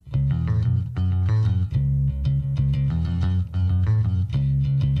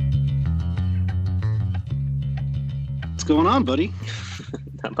going on, buddy?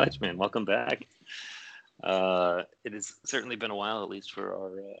 Not much, man. Welcome back. It has certainly been a while, at least for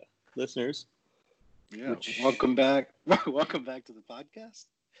our listeners. Yeah, welcome back. Welcome back to the podcast.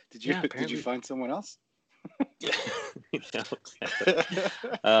 Did you find someone else? Yeah.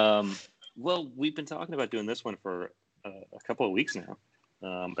 Well, we've been talking about doing this one for a couple of weeks now,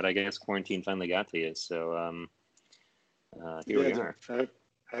 but I guess quarantine finally got to you. So here we are.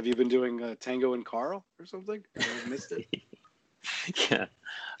 Have you been doing Tango and Carl or something? I missed it. Yeah,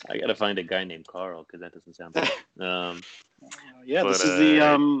 I got to find a guy named Carl because that doesn't sound bad. This is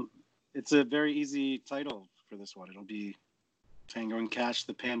the. It's a very easy title for this one. It'll be Tango and Cash,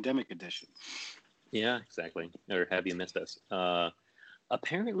 the Pandemic Edition. Yeah, exactly. Or have you missed us?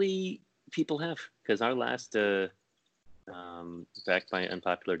 Apparently, people have, because our last Backed by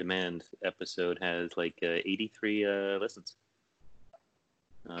Unpopular Demand episode has like 83 listens.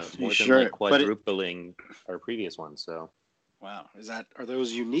 More than like quadrupling our previous one. So. Wow, are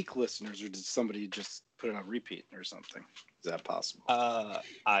those unique listeners, or did somebody just put it on repeat or something? Is that possible?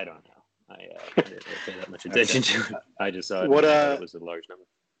 I don't know. I didn't pay that much attention to it. I just saw it. It was a large number.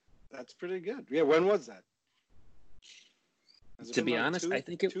 That's pretty good. Yeah, when was that? To be honest, I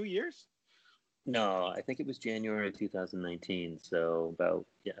think 2 years. No, I think it was January 2019. So about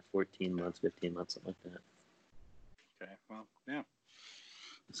 14 months, 15 months, something like that. Okay, well, yeah.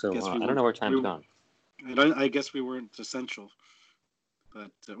 So I don't know where time's gone. I guess we weren't essential,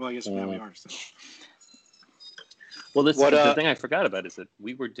 but I guess now we are. So. Well, the thing I forgot about is that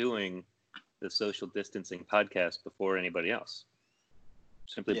we were doing the social distancing podcast before anybody else,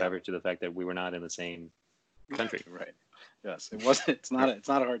 simply by virtue of the fact that we were not in the same country. Right. Yes, it wasn't. It's not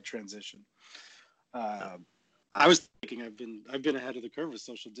a hard transition. I was thinking I've been ahead of the curve with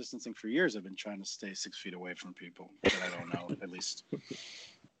social distancing for years. I've been trying to stay 6 feet away from people that I don't know, at least.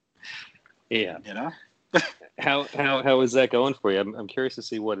 Yeah. You know. How is that going for you? I'm curious to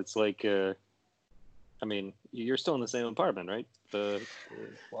see what it's like. I mean, you're still in the same apartment, right?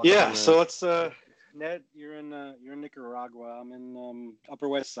 Yeah. So it's Ned. You're in Nicaragua. I'm in Upper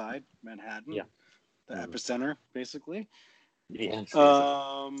West Side, Manhattan. Yeah. The epicenter, basically. Yeah.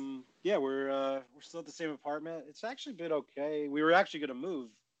 Yeah. We're still at the same apartment. It's actually been okay. We were actually going to move,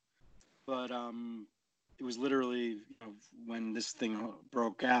 but it was literally when this thing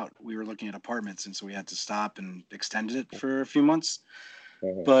broke out, we were looking at apartments, and so we had to stop and extended it for a few months.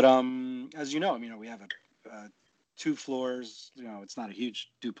 Mm-hmm. But as you know, we have a 2 floors. It's not a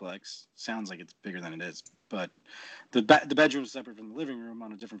huge duplex. Sounds like it's bigger than it is, but the bedroom is separate from the living room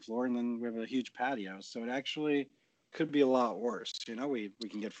on a different floor, and then we have a huge patio. So it actually could be a lot worse. We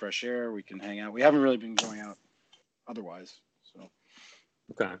can get fresh air. We can hang out. We haven't really been going out otherwise. So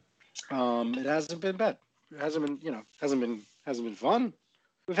okay. It hasn't been bad. It hasn't been fun.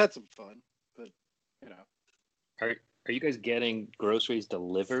 We've had some fun, but Are you guys getting groceries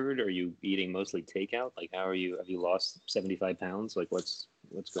delivered? Or are you eating mostly takeout? Like, how are you? Have you lost 75 pounds? Like, what's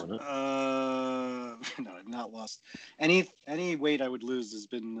going on? No, I've not lost any weight I would lose has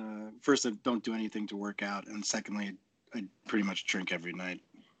been first, I don't do anything to work out, and secondly, I pretty much drink every night.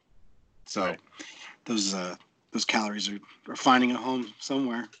 So right. Those calories are finding a home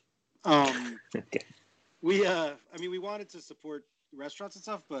somewhere. Okay. We wanted to support restaurants and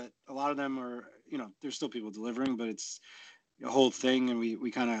stuff, but a lot of them are, there's still people delivering, but it's a whole thing. And we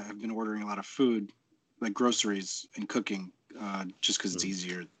kind of have been ordering a lot of food, like groceries and cooking, just because it's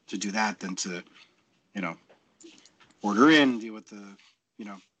easier to do that than to, order in, deal with the,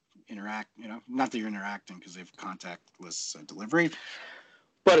 interact, not that you're interacting because they have contactless delivery,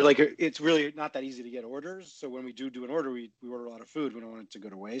 but like it's really not that easy to get orders. So when we do an order, we order a lot of food. We don't want it to go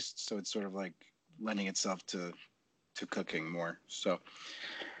to waste. So it's sort of like lending itself to cooking more. So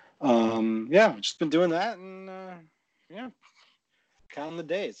we've just been doing that, and counting the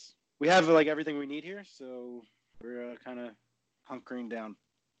days. We have like everything we need here, so we're kind of hunkering down.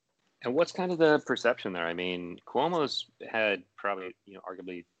 And what's kind of the perception there? I mean, Cuomo's had probably,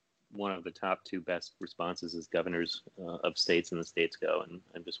 arguably one of the top 2 best responses as governors of states in the states go. And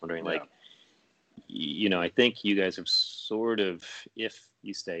I'm just wondering, I think you guys have sort of, if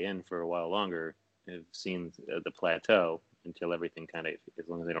you stay in for a while longer, have seen the plateau until everything kind of, as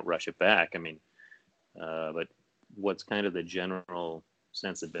long as they don't rush it back. I mean, but what's kind of the general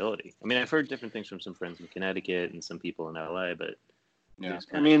sensibility? I mean, I've heard different things from some friends in Connecticut and some people in LA, but yeah,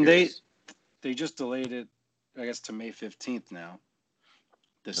 I mean, they just delayed it, I guess, to May 15th now.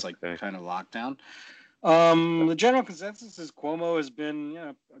 This kind of lockdown. The general consensus is Cuomo has been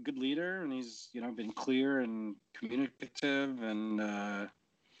a good leader, and he's been clear and communicative, and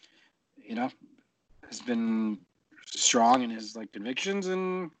has been strong in his convictions,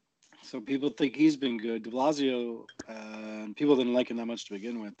 and So people think he's been good. De Blasio, people didn't like him that much to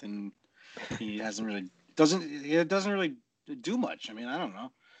begin with, and he doesn't really do much. I mean, I don't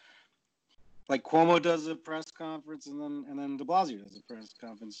know. Like Cuomo does a press conference, and then De Blasio does a press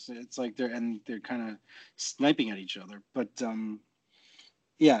conference. It's like they're kind of sniping at each other. But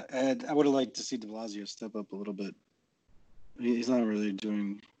yeah, I would have liked to see De Blasio step up a little bit. He's not really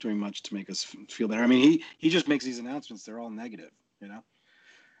doing much to make us feel better. I mean, he just makes these announcements. They're all negative, you know.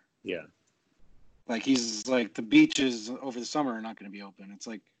 Yeah. Like he's like the beaches over the summer are not going to be open. It's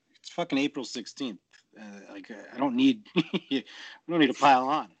like it's fucking April 16th. Like I don't need we don't need to pile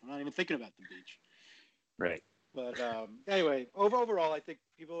on. I'm not even thinking about the beach. Right. But anyway, overall, I think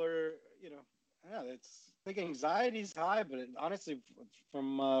people are yeah, I think anxiety's high. But honestly,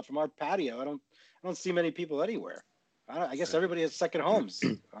 from our patio, I don't see many people anywhere. I guess everybody has second homes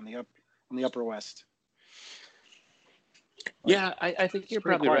on the Upper West. Like, yeah, I think you're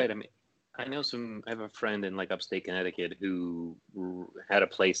probably quiet. right. I mean, I have a friend in like upstate Connecticut who had a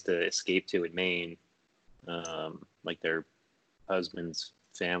place to escape to in Maine, like their husband's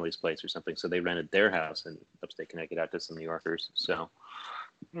family's place or something. So they rented their house in upstate Connecticut out to some New Yorkers. So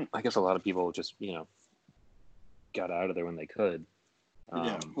I guess a lot of people just, got out of there when they could.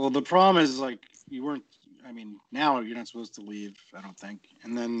 Yeah. Well, the problem is like now you're not supposed to leave, I don't think.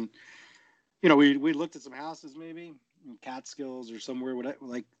 And then, we looked at some houses maybe in Catskills or somewhere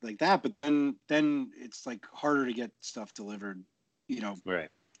like that, but then it's like harder to get stuff delivered, Right.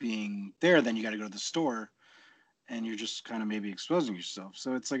 Being there, then you got to go to the store, and you're just kind of maybe exposing yourself.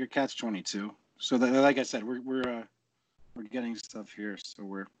 So it's like a catch-22. So that, like I said, we're getting stuff here, so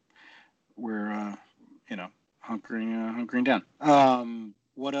we're hunkering down.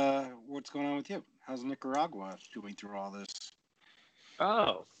 What's going on with you? How's Nicaragua doing through all this?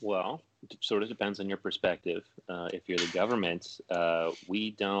 Oh, well, it sort of depends on your perspective. If you're the government,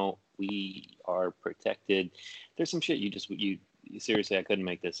 we are protected. There's some shit you seriously, I couldn't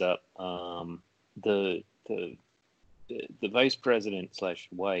make this up. The vice president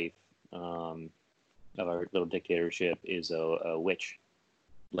 / wife of our little dictatorship is a witch,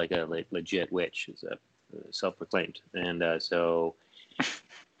 like a legit witch, is a self-proclaimed, and so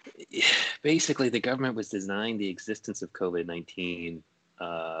basically the government was denying the existence of COVID-19.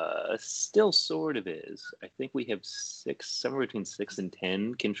 Still sort of is. I think we have somewhere between 6 and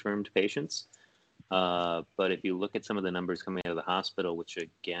 10 confirmed patients. But if you look at some of the numbers coming out of the hospital, which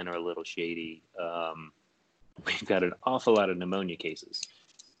again are a little shady, we've got an awful lot of pneumonia cases.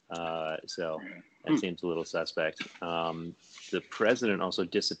 So that seems a little suspect. The president also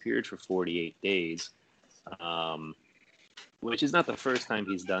disappeared for 48 days, which is not the first time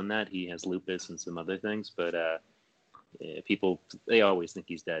he's done that. He has lupus and some other things, but people, they always think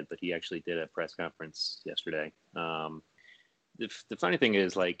he's dead, but he actually did a press conference yesterday. The funny thing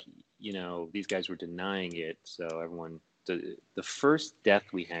is, like, these guys were denying it. So everyone, the first death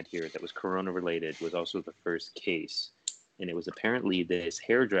we had here that was corona related was also the first case. And it was apparently this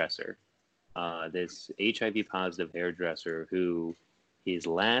hairdresser, this HIV positive hairdresser who his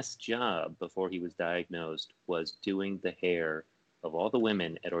last job before he was diagnosed was doing the hair of all the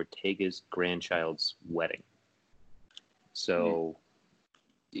women at Ortega's grandchild's wedding. So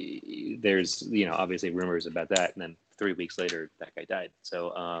there's, obviously rumors about that. And then 3 weeks later, that guy died.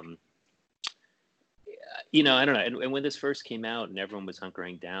 So, I don't know. And when this first came out and everyone was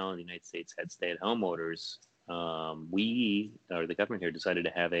hunkering down, the United States had stay-at-home orders. The government here decided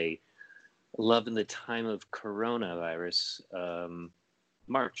to have a Love in the Time of Coronavirus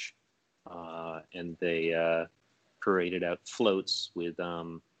march. And they paraded out floats with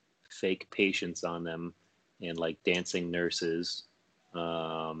fake patients on them and like dancing nurses.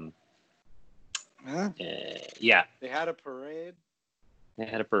 Yeah. They had a parade? They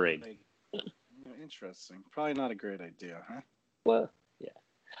had a parade. Like, interesting. Probably not a great idea, huh? Well, yeah.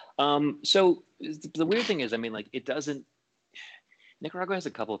 So the weird thing is, Nicaragua has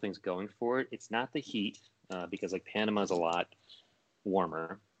a couple of things going for it. It's not the heat, because like Panama's a lot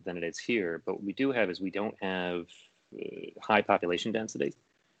warmer than it is here. But what we do have is we don't have high population density.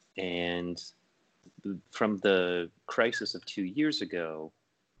 And from the crisis of 2 years ago,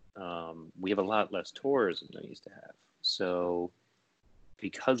 we have a lot less tourism than we used to have. So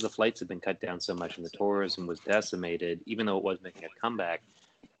because the flights have been cut down so much and the tourism was decimated, even though it was making a comeback,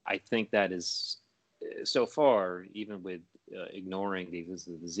 I think that is, so far, even with ignoring the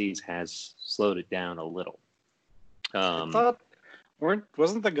existence of the disease, has slowed it down a little. I thought,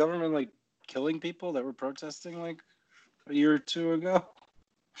 wasn't the government like killing people that were protesting like a year or two ago?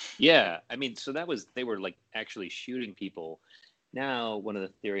 Yeah, so they were like actually shooting people. Now, one of the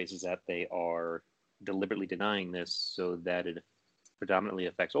theories is that they are deliberately denying this so that it predominantly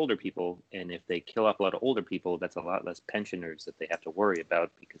affects older people. And if they kill off a lot of older people, that's a lot less pensioners that they have to worry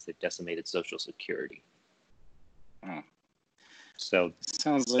about because they've decimated Social Security. Oh. So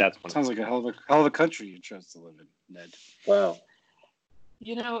sounds like a hell of a country you chose to live in, Ned. Well,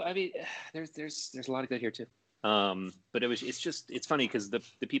 I mean, there's a lot of good here too. But it's funny because the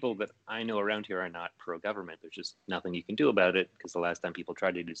people that I know around here are not pro-government. There's just nothing you can do about it because the last time people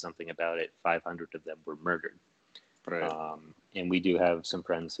tried to do something about it, 500 of them were murdered. Right. And we do have some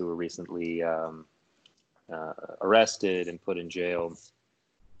friends who were recently arrested and put in jail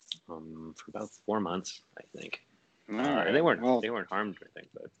for about 4 months, I think. Right. And they weren't harmed or anything,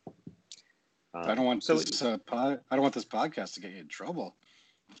 but I don't want this podcast to get you in trouble.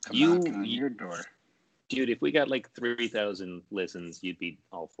 Come knocking on your door. Dude, if we got like 3,000 listens, you'd be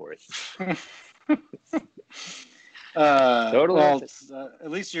all for it. Totally. Well,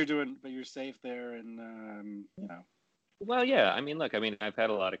 at least you're safe there, and Well, yeah. I mean, I've had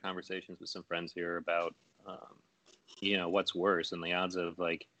a lot of conversations with some friends here about, what's worse, and the odds of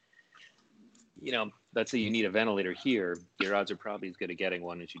like, let's say you need a ventilator here, your odds are probably as good at getting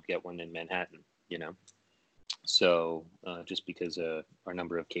one as you'd get one in Manhattan. So just because our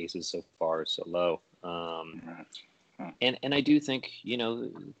number of cases so far is so low. And I do think,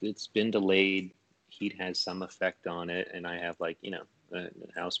 it's been delayed. Heat has some effect on it. And I have a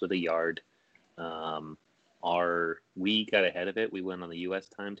house with a yard. We got ahead of it. We went on the U.S.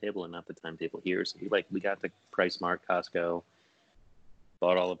 timetable and not the timetable here. So we got the PriceSmart, Costco,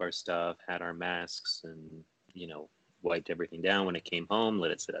 bought all of our stuff, had our masks, and, wiped everything down when it came home, let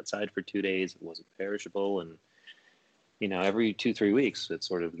it sit outside for 2 days. It wasn't perishable. And, every 2-3 weeks, it's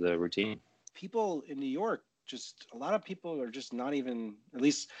sort of the routine. People in New York, a lot of people are just not even, at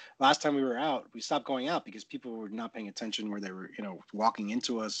least last time we were out, we stopped going out because people were not paying attention where they were, walking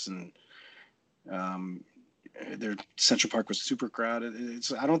into us, and their Central Park was super crowded.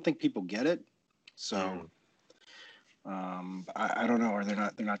 I don't think people get it. So I don't know, or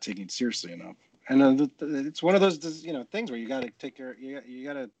they're not taking it seriously enough. And it's one of those, things where you got to take care. You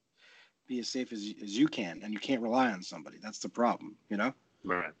got to be as safe as you can, and you can't rely on somebody. That's the problem,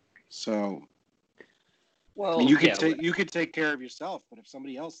 Right. So, well, you could take care of yourself, but if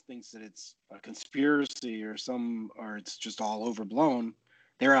somebody else thinks that it's a conspiracy or it's just all overblown,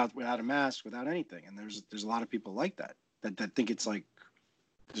 they're out without a mask, without anything, and there's a lot of people like that think it's like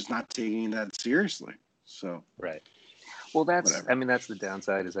just not taking that seriously. So, right. Well, that's the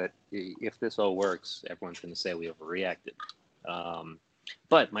downside, is that if this all works, everyone's going to say we overreacted.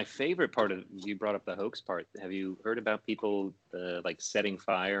 But my favorite part of, you brought up the hoax part. Have you heard about people setting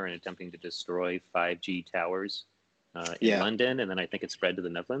fire and attempting to destroy 5G towers in London? And then I think it spread to the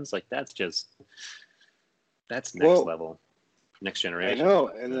Netherlands. That's next level, next generation. I know.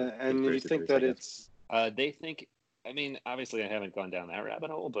 And you think that it's... They think, obviously I haven't gone down that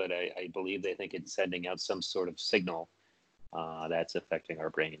rabbit hole, but I believe they think it's sending out some sort of signal that's affecting our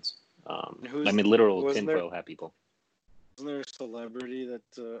brains. Literal tinfoil hat people. Wasn't there a celebrity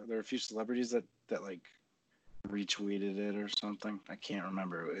there are a few celebrities that retweeted it or something? I can't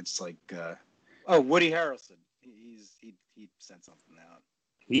remember. It's Woody Harrelson. He sent something out.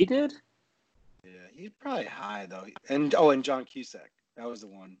 He did? Yeah, he's probably high though. And John Cusack. That was the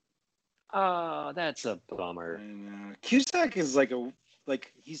one. Oh, that's a bummer. And Cusack is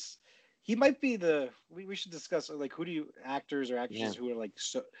he might be we should discuss who do you actors or actresses who are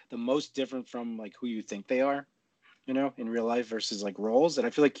the most different from who you think they are, in real life versus roles. And I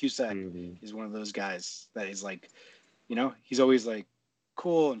feel like Cusack is one of those guys that is he's always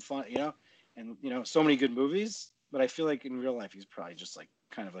cool and fun, and so many good movies. But I feel like in real life he's probably just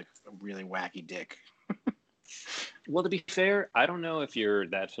kind of a really wacky dick. Well, to be fair, I don't know if you're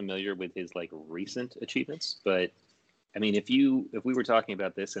that familiar with his recent achievements, but if we were talking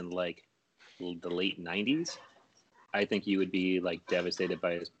about this in the late 90s, I think you would be devastated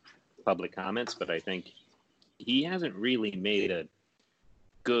by his public comments. But I think he hasn't really made a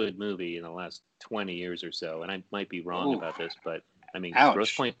good movie in the last 20 years or so. And I might be wrong about this, but Ouch.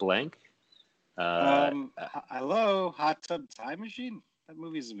 Grosse Pointe Blank. Hello, Hot Tub Time Machine. That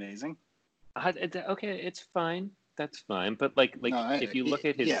movie's amazing. Okay, it's fine. That's fine. But if you look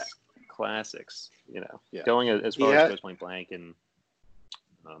at his classics, going as far as Grosse Pointe Blank and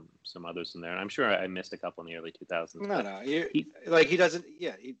some others in there, and I'm sure I missed a couple in the early 2000s. No, he doesn't.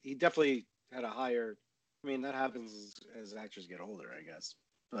 Yeah, he definitely had a higher. That happens as actors get older, I guess.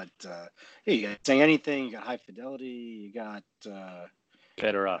 But you got Say Anything, you got High Fidelity, you got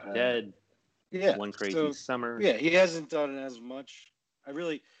Better Off Dead. Yeah, One Crazy Summer. Yeah, he hasn't done as much.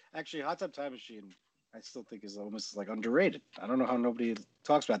 Actually, Hot Tub Time Machine, I still think is almost underrated. I don't know how nobody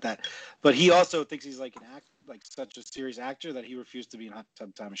talks about that, but he also thinks he's an actor. like such a serious actor that he refused to be in Hot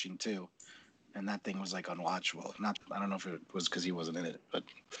Tub Time Machine 2, and that thing was like unwatchable. Not, I don't know if it was because he wasn't in it, but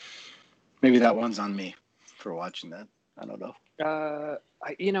maybe that one's on me for watching that. I don't know.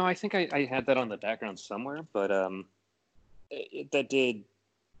 I think I had that on the background somewhere, but that did,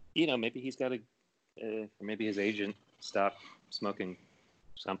 maybe he's got or maybe his agent stopped smoking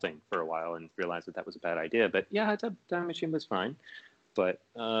something for a while and realized that was a bad idea. But yeah, Hot Tub Time Machine was fine. But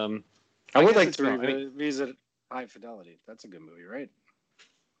I would like to revisit High Fidelity. That's a good movie, right?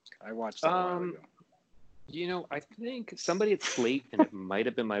 I watched that a while ago. I think somebody at Slate, and it might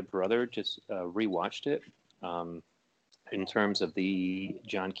have been my brother, just rewatched it. In terms of the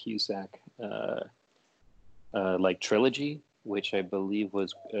John Cusack trilogy, which I believe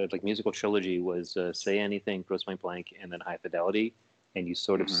was musical trilogy, was Say Anything, Grosse Point Blank, and then High Fidelity. And you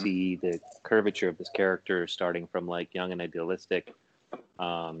sort of see the curvature of this character starting from young and idealistic.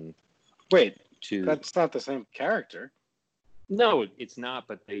 Wait, that's not the same character. No, it's not,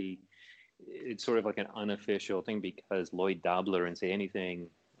 but it's sort of like an unofficial thing because Lloyd Dobler in Say Anything,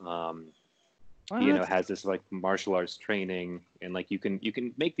 has this martial arts training, and you can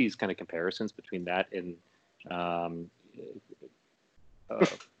make these kind of comparisons between that and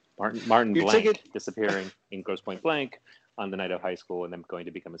Martin Blanc disappearing in Grosse Point Blank on the night of high school and then going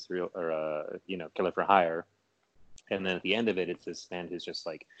to become a serial killer for hire. And then at the end of it, it's this man who's just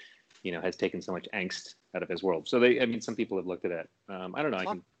has taken so much angst out of his world. So some people have looked at it. I don't know. I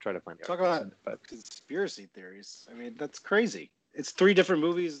can try to find the article. Talk about conspiracy theories. I mean, that's crazy. It's 3 different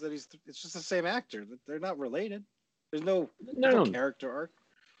movies that it's just the same actor. They're not related. There's no character arc.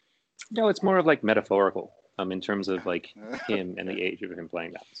 No, it's more of metaphorical in terms of him and the age of him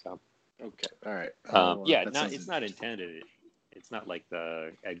playing that. So. Okay. All right. It's not intended. It's not like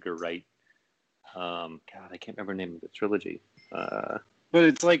the Edgar Wright. God, I can't remember the name of the trilogy. But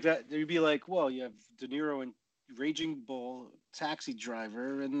it's like that. You'd be like, well, you have De Niro and Raging Bull, Taxi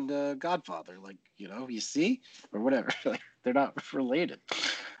Driver, and Godfather. You see, or whatever. They're not related.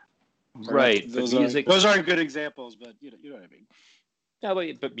 Right. Those aren't good examples, but you know what I mean. No,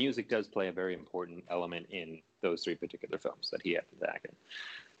 but music does play a very important element in those 3 particular films that he had to act in.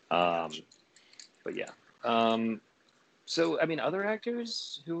 But yeah. So, other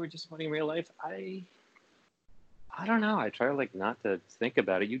actors who were disappointing in real life, I don't know. I try not to think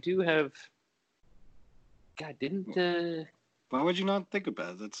about it. You do have. God, didn't. Why would you not think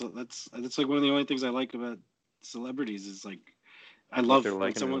about it? That's one of the only things I like about celebrities is I love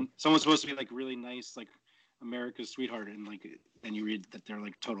when someone's supposed to be really nice, America's sweetheart, and you read that they're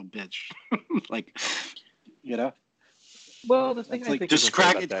total bitch, Well, the thing I think just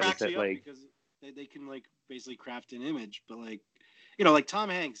cracks me up because they can basically craft an image, but Tom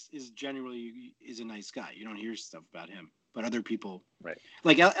Hanks is generally a nice guy. You don't hear stuff about him, but other people, right?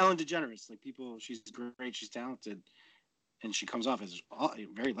 Ellen DeGeneres, she's great, she's talented, and she comes off as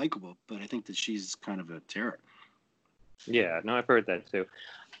very likable. But I think that she's kind of a terror. Yeah, no, I've heard that too.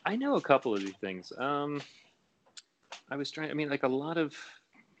 I know a couple of these things. I was trying. A lot of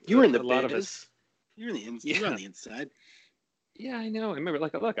you were in the lot of us. You're on the inside. Yeah, I know. I remember.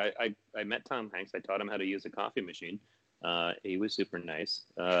 Look, I met Tom Hanks. I taught him how to use a coffee machine. He was super nice.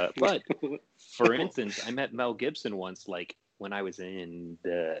 But for instance, I met Mel Gibson once, when I was in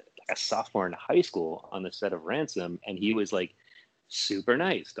a sophomore in high school on the set of Ransom, and he was super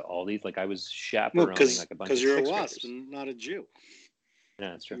nice to all these. I was chaperoning a bunch of sixth graders. Because you're a wasp and not a Jew.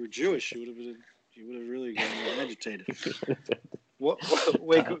 Yeah, that's true. If you were Jewish, you would have really gotten agitated.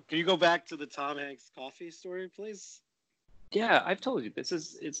 Wait, can you go back to the Tom Hanks coffee story, please? Yeah, I've told you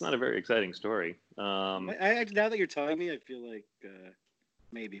it's not a very exciting story. Now that you're telling me, I feel like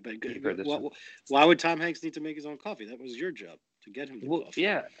maybe. But why would Tom Hanks need to make his own coffee? That was your job to get him the coffee.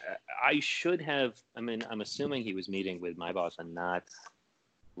 Yeah, I should have. I'm assuming he was meeting with my boss and not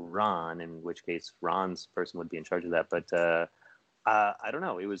Ron, in which case Ron's person would be in charge of that. But I don't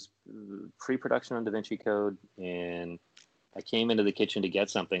know. It was pre-production on Da Vinci Code, and I came into the kitchen to get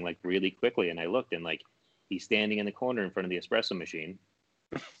something really quickly, and I looked and he's standing in the corner in front of the espresso machine,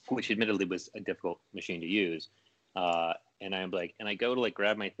 which admittedly was a difficult machine to use. And I'm and I go to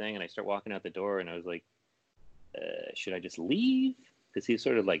grab my thing and I start walking out the door and I was should I just leave? Because he's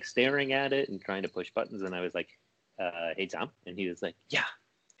sort of staring at it and trying to push buttons. And I was hey, Tom. And he was yeah.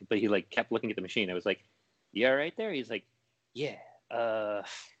 But he kept looking at the machine. I was yeah, right there. He's yeah,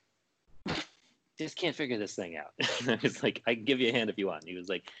 just can't figure this thing out. I was I can give you a hand if you want. And he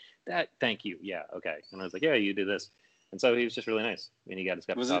was thank you. Yeah, okay. And I was yeah, you do this. And so he was just really nice. And he got his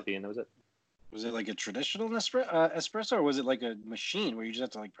cup of coffee, and that was it. Was it a traditional espresso, or was it a machine where you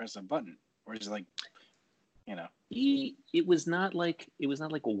just have to press a button, or is it It was not like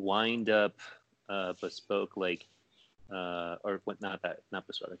a wind up bespoke or what? Not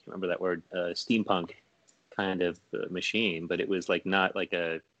bespoke. I can't remember that word. Steampunk kind of machine, but it was like not like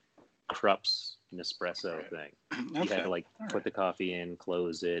a Krups Nespresso thing. You had to like put the coffee in,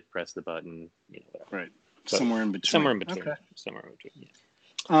 close it, press the button, whatever. Right. So, somewhere in between. Okay. Somewhere in between.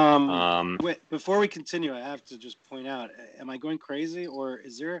 Yeah. Wait, before we continue, I have to just point out: am I going crazy, or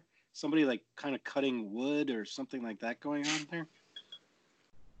is there somebody like kind of cutting wood or something like that going on there?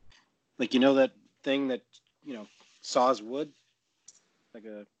 Like that thing that saws wood, like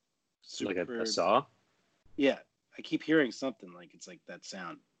a super, like a saw. Yeah, I keep hearing something like it's like that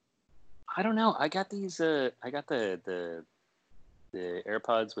sound. I don't know. I got these. I got the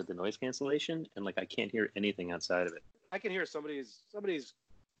AirPods with the noise cancellation, and like I can't hear anything outside of it. I can hear somebody's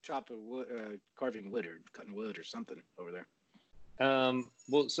chopping wood, carving wood, or cutting wood, or something over there.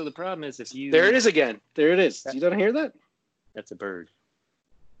 Well, so the problem is if you. There it is again. There it is. You don't hear that? That's a bird.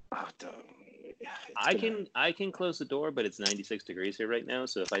 Oh, I can close the door, but it's 96 degrees here right now.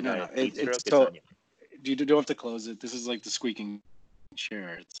 So if I die of heat stroke, it's on you. You don't have to close it. This is like the squeaking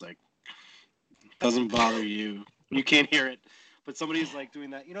chair. It's like doesn't bother you. You can't hear it, but somebody's like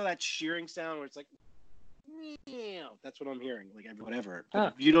doing that. That shearing sound where it's like, meow. That's what I'm hearing. Like whatever.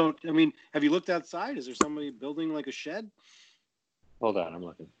 You don't. I mean, have you looked outside? Is there somebody building like a shed? Hold on, I'm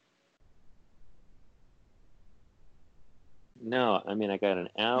looking. No, I mean I got an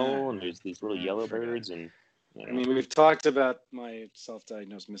owl and there's these little yellow birds and. I mean, we've talked about my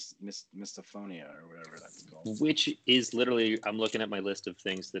self-diagnosed misophonia or whatever that's called. Which is literally, I'm looking at my list of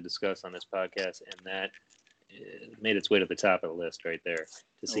things to discuss on this podcast, and that made its way to the top of the list right there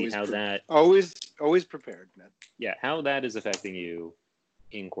to see how that always prepared, man. Yeah, how that is affecting you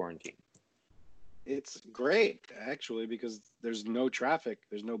in quarantine. It's great actually because there's no traffic,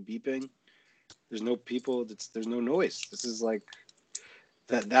 there's no beeping, there's no people, there's no noise. This is like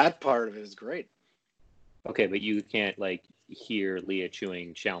that part of it is great. Okay, but you can't like hear Leah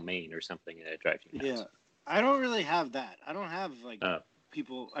chewing chow mein or something and it drives you nuts. Yeah, I don't really have that. I don't have like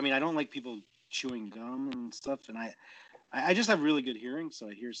people. I mean, I don't like people chewing gum and stuff, and I just have really good hearing, so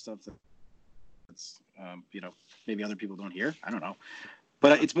I hear stuff that's maybe other people don't hear. I don't know,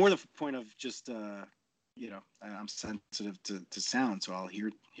 but it's more the point of just I'm sensitive to sound, so I'll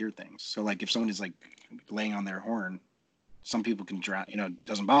hear things. So like if someone is like laying on their horn, some people can drown. It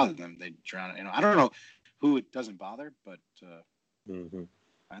doesn't bother them. They drown. I don't know who it doesn't bother, but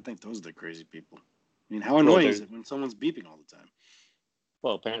I think those are the crazy people. I mean, how annoying is it when someone's beeping all the time?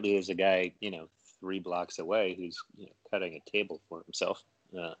 Well, apparently there's a guy, 3 blocks away who's cutting a table for himself.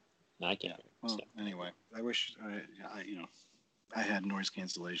 I can't. Well, anyway, I wish I had noise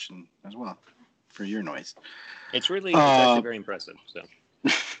cancellation as well for your noise. It's actually very impressive. So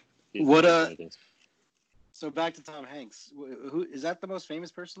So back to Tom Hanks. Who is that? The most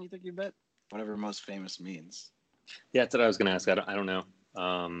famous person you think you've met? Whatever most famous means. Yeah, that's what I was going to ask. I don't know.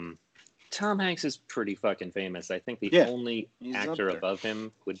 Tom Hanks is pretty fucking famous. I think the only actor above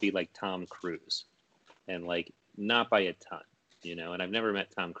him would be like Tom Cruise, and like not by a ton, And I've never met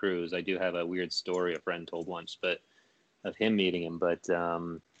Tom Cruise. I do have a weird story a friend told once, but of him meeting him. But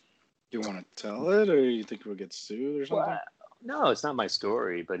do you want to tell it, or you think we'll get sued or something? Well, no, it's not my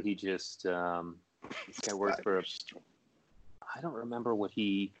story. But he just this guy worked for. I don't remember what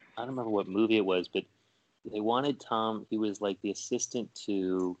movie it was, but they wanted Tom. He was like the assistant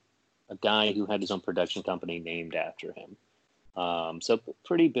to a guy who had his own production company named after him. So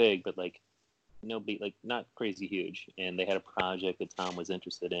pretty big, but like not crazy huge. And they had a project that Tom was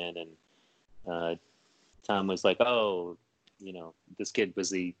interested in, and Tom was like, "Oh, this kid was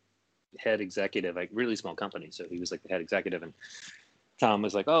the head executive, like really small company, so he was like the head executive." And Tom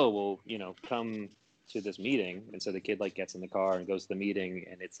was like, "Oh, well, come to this meeting." And so the kid like gets in the car and goes to the meeting,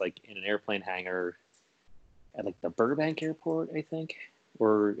 and it's like in an airplane hangar at like the Burbank airport, I think,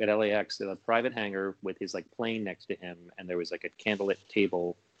 or at LAX, a private hangar with his like plane next to him, and there was like a candlelit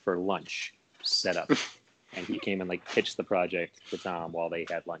table for lunch set up, and he came and like pitched the project to Tom while they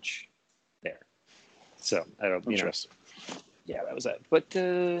had lunch there. So I don't, yeah, that was it. But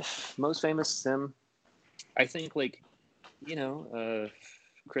most famous, I think like,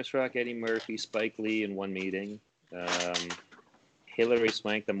 Chris Rock, Eddie Murphy, Spike Lee in one meeting. Hilary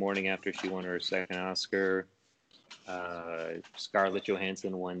Swank the morning after she won her second Oscar. Scarlett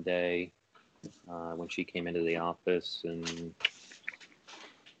Johansson one day when she came into the office, and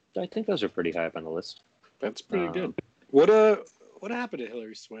I think those are pretty high up on the list. That's pretty good. What happened to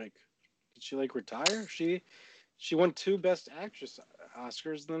Hilary Swank? Did she like retire? She won 2 Best Actress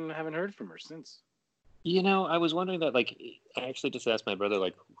Oscars, and then haven't heard from her since. I was wondering that. Like, I actually just asked my brother,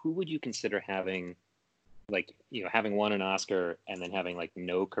 like, who would you consider having, like, having won an Oscar and then having like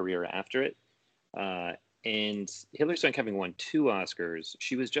no career after it? And Hilary Swank, having won 2 Oscars,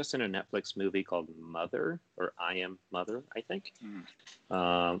 she was just in a Netflix movie called Mother, or I Am Mother, I think,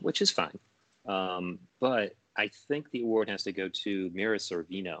 which is fine. But I think the award has to go to Mira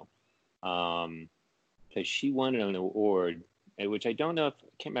Sorvino, because she won an award, which I don't know I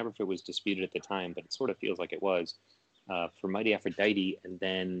can't remember if it was disputed at the time, but it sort of feels like it was, for Mighty Aphrodite. And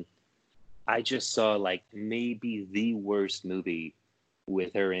then I just saw like maybe the worst movie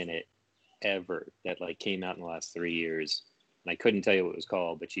with her in it ever that like came out in the last 3 years, and I couldn't tell you what it was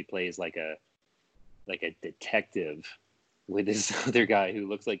called, but she plays like a detective with this other guy who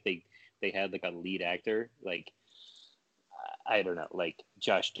looks like they had like a lead actor, like I don't know, like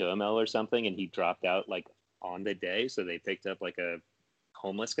Josh Duhamel or something, and he dropped out like on the day, so they picked up like a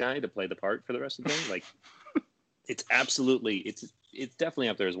homeless guy to play the part for the rest of the day. Like it's definitely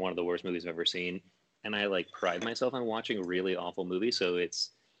up there as one of the worst movies I've ever seen, and I like pride myself on watching really awful movies, so it's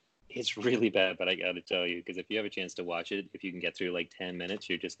really bad. But I gotta tell you, because if you have a chance to watch it, if you can get through like 10 minutes,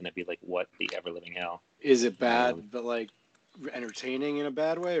 you're just gonna be like, what the ever living hell. Is it bad, but like entertaining in a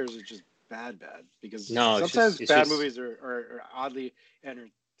bad way, or is it just bad? Because sometimes bad movies are oddly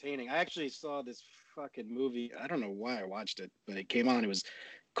entertaining. I actually saw this fucking movie. I don't know why I watched it, but it came on. It was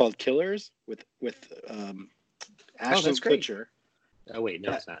called Killers with Ashton Kutcher. Oh wait,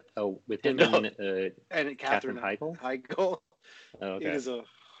 no, it's not. Oh, with him and Katherine Heigl. Oh, okay. It is a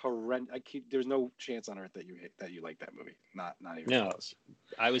horrendous. There's no chance on earth that you like that movie. Not even. No, close.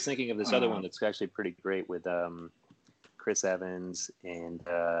 I was thinking of this other one that's actually pretty great with Chris Evans and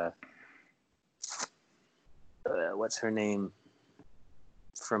what's her name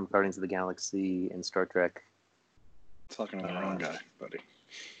from Guardians of the Galaxy and Star Trek. Talking to the wrong guy, buddy.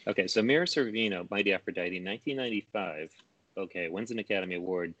 Okay, so Mira Sorvino, Mighty Aphrodite, 1995. Okay, wins an Academy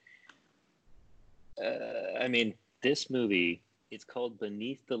Award. I mean, this movie, it's called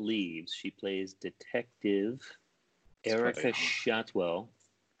Beneath the Leaves. She plays Detective Erica Shotwell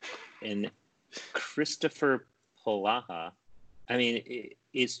and Christopher Polaha. I mean,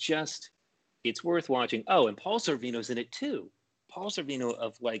 it's worth watching. Oh, and Paul Sorvino's in it too. Paul Sorvino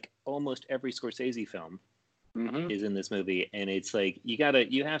of like almost every Scorsese film is in this movie, and it's like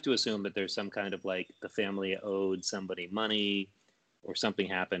you have to assume that there's some kind of like the family owed somebody money or something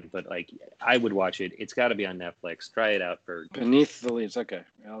happened, but like I would watch it. It's got to be on Netflix. Try it out for Beneath the Leaves. Okay,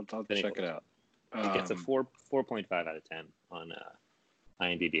 I'll check it out. It gets a 4.5 out of 10 on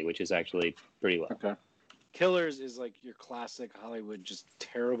IMDb, which is actually pretty low. Okay. Killers is like your classic Hollywood, just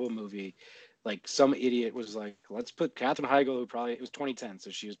terrible movie. Like some idiot was like, let's put Katherine Heigl, who it was 2010, so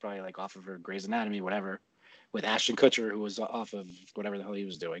she was probably like off of her Grey's Anatomy, whatever, with Ashton Kutcher, who was off of whatever the hell he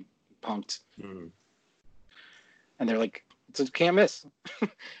was doing, Punked. And they're like, can't miss.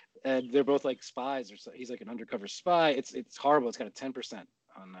 And they're both like spies, or so. He's like an undercover spy. It's horrible. It's got a 10%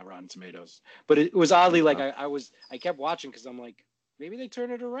 on Rotten Tomatoes, but it was oddly like I kept watching because I'm like, maybe they turn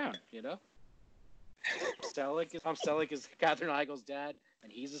it around, you know. Tom Selleck is Katherine Heigl's dad,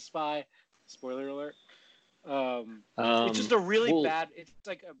 and he's a spy. Spoiler alert. It's just a really bad. It's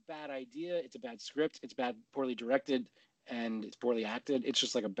like a bad idea. It's a bad script. It's poorly directed, and it's poorly acted. It's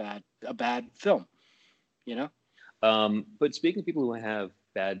just like a bad film, you know. But speaking of people who have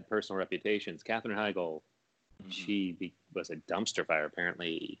bad personal reputations, Katherine Heigl, she was a dumpster fire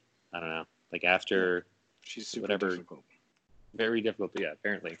apparently. I don't know, like after she's super difficult. Very difficult, yeah.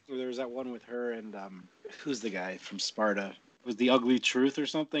 Apparently, there was that one with her and who's the guy from Sparta? It was The Ugly Truth or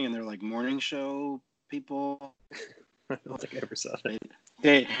something, and they're like morning show people. I don't think I ever saw that.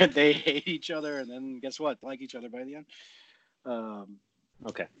 They hate each other, and then guess what? Like each other by the end.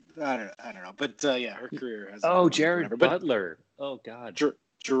 Okay. I don't know, but yeah, her career has. Oh, Jared Butler. Oh God.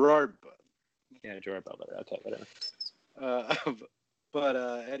 Gerard Butler. Yeah, Gerard Butler. Okay, whatever. But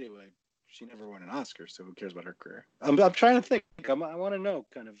anyway, she never won an Oscar, so who cares about her career? I'm trying to think. I want to know.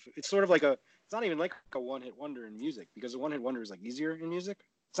 Kind of. It's sort of like it's not even like a one-hit wonder in music, because a one-hit wonder is like easier in music.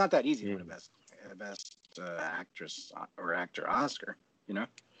 It's not that easy to win a best actress or actor Oscar, you know.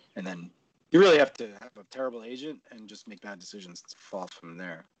 And then you really have to have a terrible agent and just make bad decisions to fall from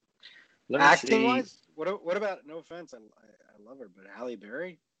there. Acting wise, what about? No offense, I love her, but Halle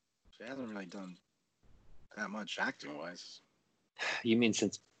Berry, she hasn't really done that much acting wise. You mean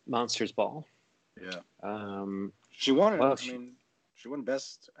since Monsters Ball? Yeah. She won it. Well, she won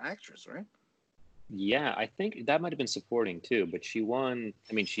Best Actress, right? Yeah, I think that might have been supporting too, but she won.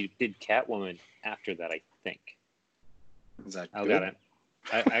 I mean, she did Catwoman after that, I think. Is that good? Got it.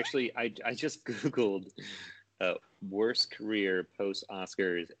 I just Googled worst career post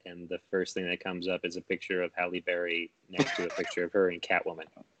Oscars, and the first thing that comes up is a picture of Halle Berry next to a picture of her in Catwoman,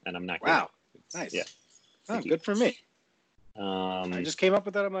 and I'm not kidding. Wow, nice. Yeah, good for me. I just came up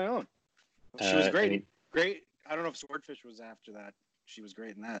with that on my own. She was great. I mean, Great. I don't know if Swordfish was after that. She was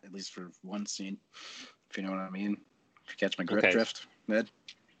great in that, at least for one scene. If you know what I mean. If you catch my drift, Ned.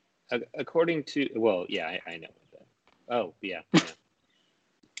 According to, well, yeah, I know that. Oh, yeah. Yeah.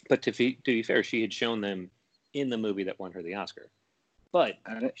 But to be fair, she had shown them in the movie that won her the Oscar. But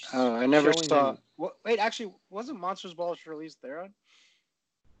I never saw. Them... Wait, actually, wasn't Monsters Ball Charlize Theron?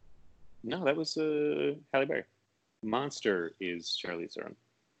 No, that was Halle Berry. Monster is Charlize Theron.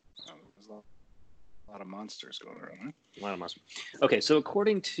 Oh, there's a lot of monsters going around. Huh? A lot of monsters. Okay, so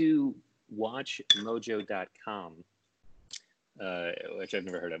according to WatchMojo.com, which I've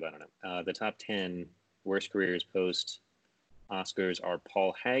never heard of, I don't know. The top 10 worst careers post Oscars are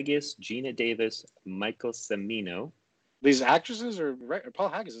Paul Haggis, Gina Davis, Michael Cimino. These actresses are Paul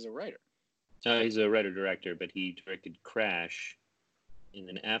Haggis is a writer. He's a writer-director, but he directed Crash, and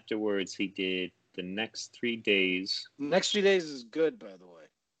then afterwards he did The Next 3 Days. The Next 3 Days is good, by the way.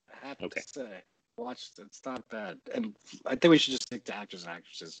 I have to say. Watch it. It's not bad. And I think we should just stick to actors and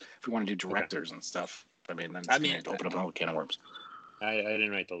actresses if we want to do directors and stuff. I mean, then it's open up a whole can of worms. I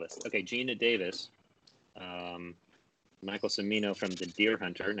didn't write the list. Okay, Gina Davis. Michael Cimino from The Deer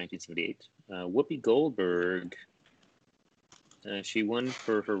Hunter, 1978. Whoopi Goldberg. She won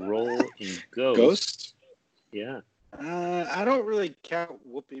for her role in Ghost. Yeah. I don't really count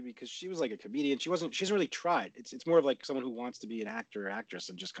Whoopi because she was like a comedian. She hasn't really tried. It's more of like someone who wants to be an actor or actress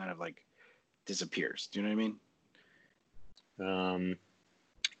and just kind of like disappears. Do you know what I mean?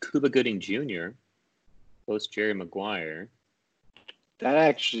 Cuba Gooding Jr. Post Jerry Maguire.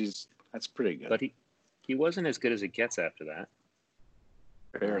 That's pretty good. But he wasn't as good as it gets after that.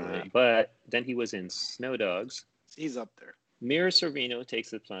 Barely. But then he was in Snow Dogs. He's up there. Mira Sorvino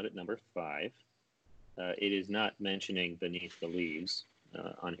takes the spot at number 5. It is not mentioning Beneath the Leaves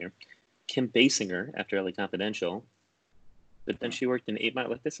on here. Kim Basinger after LA Confidential. But then she worked in 8 Mile.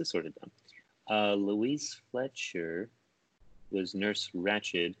 Like, this is sort of dumb. Louise Fletcher was Nurse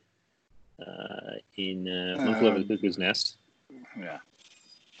Ratched in One Flew Over the Cuckoo's Nest. Yeah.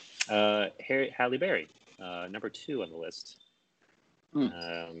 Halle Berry, number 2 on the list.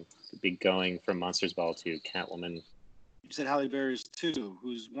 Be going from Monsters Ball to Catwoman. You said Halle Berry's 2.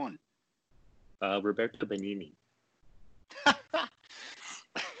 Who's 1? Roberto Benigni.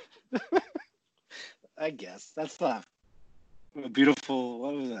 I guess that's not a beautiful.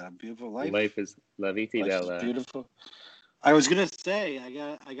 What was that? A Beautiful Life. Life is La Vita Bella. Beautiful. I was gonna say I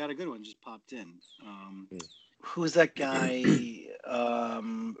got a good one just popped in. Who's that guy? It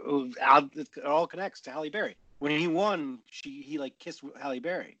all connects to Halle Berry. When he won, he like kissed Halle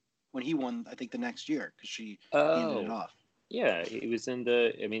Berry. When he won, I think the next year because she ended it off. Yeah, he was in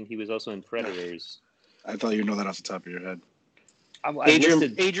he was also in Predators. I thought you know that off the top of your head.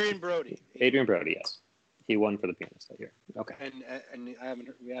 Adrian Brody. Adrian Brody, yes. He won for The Pianist that year. Okay. And we haven't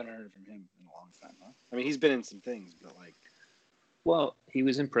heard from him in a long time, huh? I mean, he's been in some things, but like. Well, he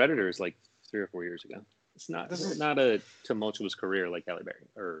was in Predators like 3 or 4 years ago. It's not a tumultuous career like Halle Berry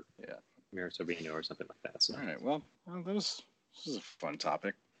or Mira Sorvino or something like that. So. All right. Well, this is a fun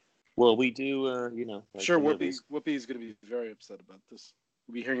topic. Well, we do, Like sure, Whoopi is going to be very upset about this.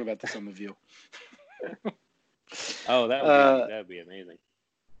 We'll be hearing about this on The View. Oh, that would be amazing.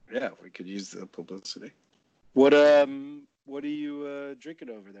 Yeah, we could use the publicity. What are you drinking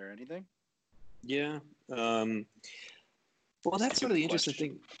over there? Anything? Yeah. Well, that's sort of the interesting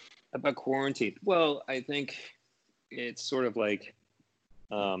thing about quarantine. Well, I think it's sort of like,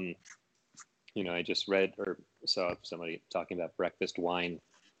 I just read or saw somebody talking about breakfast wine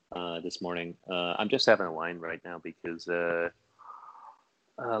this morning. I'm just having a wine right now because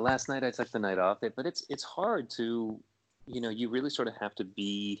last night I took the night off. But it's hard to, you really sort of have to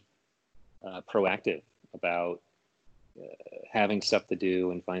be proactive about having stuff to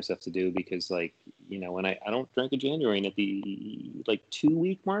do and finding stuff to do because, when I don't drink in January and at the 2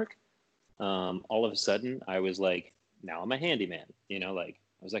 week mark, all of a sudden I was like, now I'm a handyman. I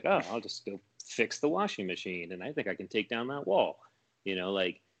was like, oh, I'll just go fix the washing machine, and I think I can take down that wall.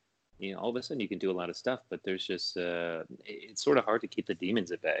 All of a sudden you can do a lot of stuff, but there's just it's sort of hard to keep the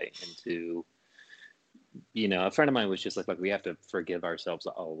demons at bay and to, a friend of mine was just like, we have to forgive ourselves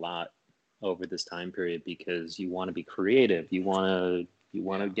a lot over this time period because you want to be creative. You want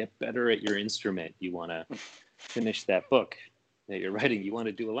to get better at your instrument. You want to finish that book that you're writing. You want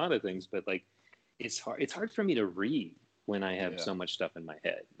to do a lot of things, but it's hard for me to read when I have so much stuff in my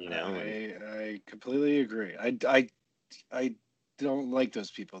head, I completely agree. I don't like those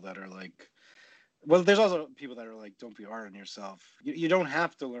people that are like, well, there's also people that are like, don't be hard on yourself. You don't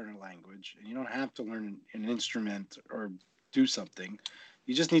have to learn a language and you don't have to learn an instrument or do something.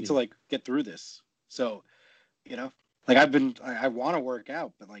 You just need to get through this. So, I want to work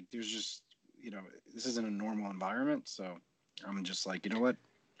out, but there's just this isn't a normal environment. So I'm just like, you know what?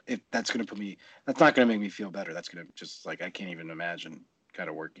 If that's going to that's not going to make me feel better. That's going to just like, I can't even imagine kind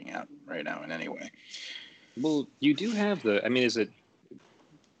of working out right now in any way. Well, you do have is it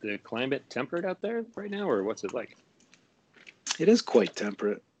the climate temperate out there right now, or what's it like? It is quite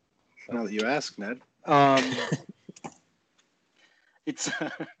temperate. Now that you ask, Ned. It's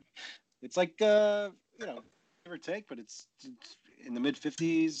it's like give or take, but it's in the mid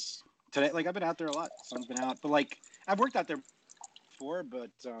 50s today. Like I've been out there a lot. Sun's been out, but like I've worked out there before. But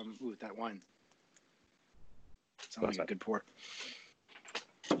that wine sounds like a good pour.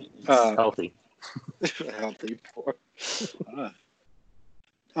 Healthy. Healthy pour.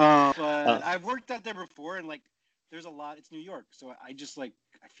 But I've worked out there before, and like there's a lot. It's New York, so I just like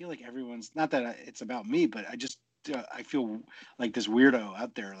I feel like everyone's not that it's about me, but I feel like this weirdo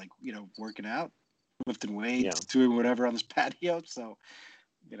out there, like working out, lifting weights, doing whatever on this patio. So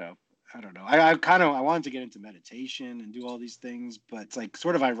I don't know. I wanted to get into meditation and do all these things, but it's like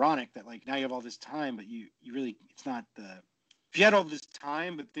sort of ironic that like now you have all this time, but you really it's not if you had all this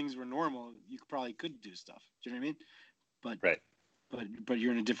time but things were normal, you probably could do stuff. Do you know what I mean? But right. But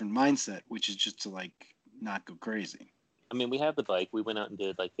you're in a different mindset, which is just to like not go crazy. I mean, we have the bike. We went out and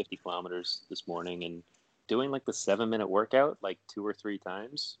did like 50 kilometers this morning, and doing like the 7-minute workout like 2 or 3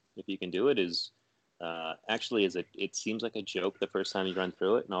 times, if you can do it, is it seems like a joke the first time you run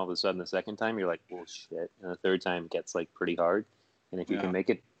through it, and all of a sudden the second time you're like, well, shit, and the third time gets like pretty hard. And if you can make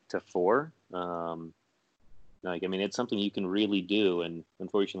it to 4, it's something you can really do. And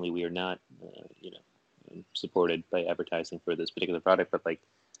unfortunately, we are not, supported by advertising for this particular product, but like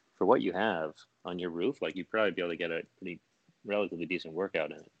for what you have on your roof, like you'd probably be able to get a pretty relatively decent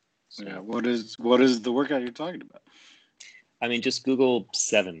workout in it. So, yeah. What is the workout you're talking about? I mean, just Google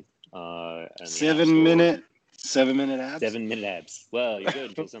 7. 7 minute abs. 7-minute abs. Well, you're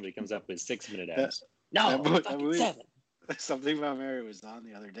good until somebody comes up with 6-minute abs. Fucking 7. Something About Mary was on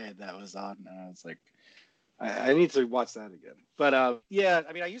the other day that was on, and I was like, I need to watch that again. But I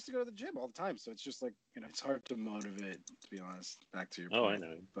used to go to the gym all the time, so it's just like it's hard to motivate, to be honest. Back to your point. Oh, I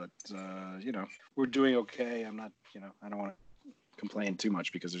know. But we're doing okay. I'm not, I don't want to complain too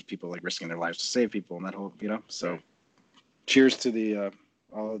much because there's people like risking their lives to save people, and that whole, So, cheers to the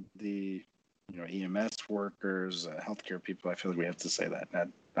all the EMS workers, healthcare people. I feel like we have to say that.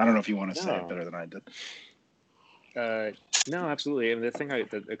 I don't know if you want to say it better than I did. No, absolutely. I mean, the thing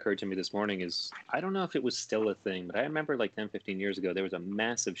that occurred to me this morning is, I don't know if it was still a thing, but I remember like 10, 15 years ago, there was a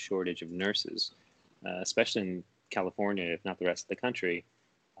massive shortage of nurses, especially in California, if not the rest of the country.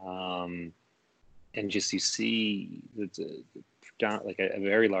 And just you see like a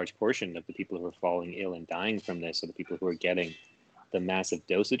very large portion of the people who are falling ill and dying from this are the people who are getting the massive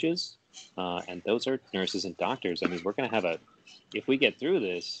dosages. And those are nurses and doctors. I mean, we're going to have if we get through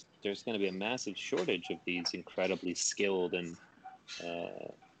this, there's going to be a massive shortage of these incredibly skilled and,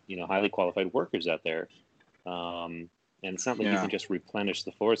 highly qualified workers out there. And it's not like you can just replenish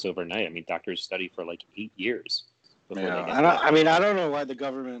the force overnight. I mean, doctors study for like 8 years. I don't know why the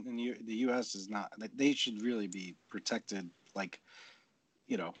government in the U.S. is not. Like, they should really be protected. Like,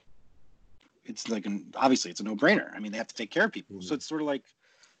 it's like obviously it's a no-brainer. I mean, they have to take care of people. Mm-hmm. So it's sort of like,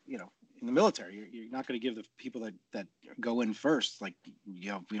 in the military, you're not going to give the people that go in first, like, we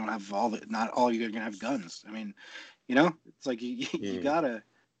don't have not all you're going to have guns. I mean, it's like you gotta,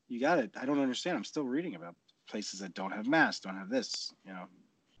 I don't understand. I'm still reading about places that don't have masks, don't have this,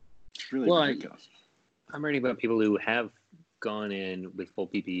 it's really ridiculous. I'm reading about people who have gone in with full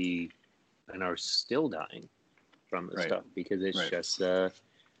PPE and are still dying from this stuff because it's just,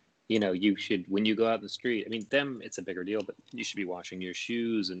 you should, when you go out in the street, I mean, it's a bigger deal, but you should be washing your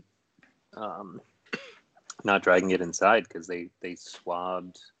shoes and not dragging it inside because they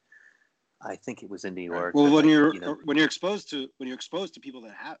swabbed. I think it was in New York. Well, when you're exposed to people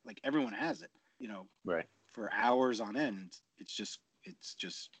that have, like, everyone has it, for hours on end, it's just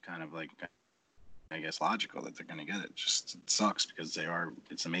kind of like, I guess, logical that they're going to get it. It sucks because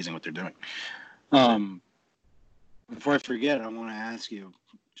it's amazing what they're doing. Before I forget, I want to ask you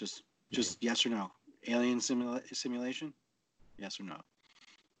just yes or no, alien simulation? Yes or no?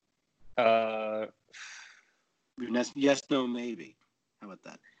 Yes, no, maybe. How about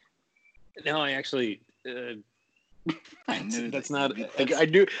that? No, I actually. I knew that's not. I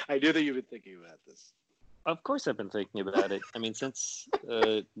knew that you've been thinking about this. Of course, I've been thinking about it. I mean, since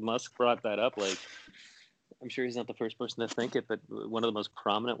Musk brought that up, like, I'm sure he's not the first person to think it, but one of the most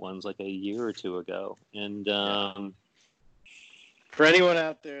prominent ones, like a year or two ago. And for anyone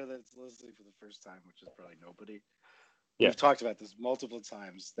out there that's listening for the first time, which is probably nobody. We've talked about this multiple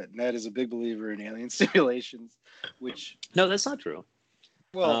times, that Ned is a big believer in alien simulations, which... No, that's not true.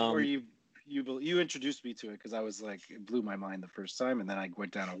 Well, or you you introduced me to it because I was like, it blew my mind the first time, and then I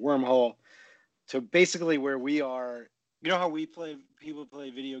went down a wormhole to basically where we are. You know how people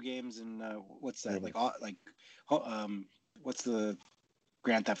play video games and what's that what's the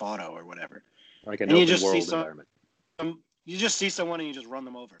Grand Theft Auto or whatever, Like an and open world environment. You just see someone and you just run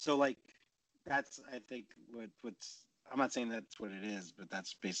them over. So like that's I think what's I'm not saying that's what it is, but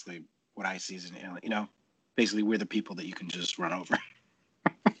that's basically what I see as an alien. You know, basically we're the people that you can just run over.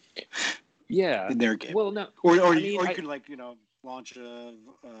 Yeah. In their game. Well, no. You can like launch a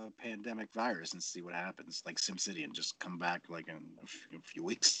pandemic virus and see what happens, like SimCity, and just come back like in a few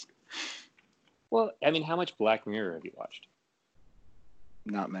weeks. Well, I mean, how much Black Mirror have you watched?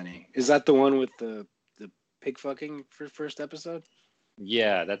 Not many. Is that the one with the pig fucking for first episode?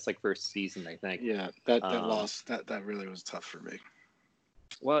 Yeah, that's like first season, I think. Yeah, that lost. That really was tough for me.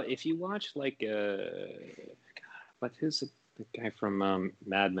 Well, if you watch like who's the guy from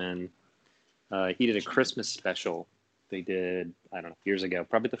Mad Men? He did a Christmas special. They did, I don't know, years ago.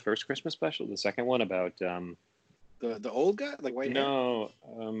 Probably the first Christmas special. The second one about the old guy, like white hair. No,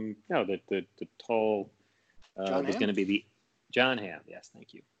 the tall John was Hamm? going to be the John Hamm. Yes,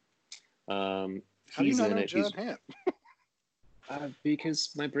 thank you. How do you not know John Hamm? Because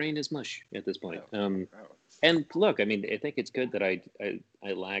my brain is mush at this point. And look, I mean, I think it's good that I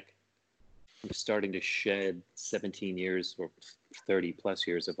lack. I'm starting to shed 17 years or 30 plus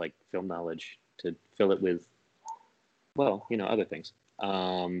years of like film knowledge to fill it with, well, other things.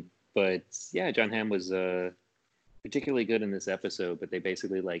 But yeah, John Hamm was particularly good in this episode, but they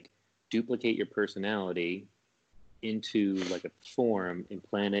basically like duplicate your personality into like a form,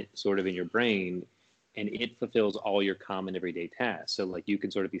 implant it sort of in your brain, and it fulfills all your common everyday tasks. So like you can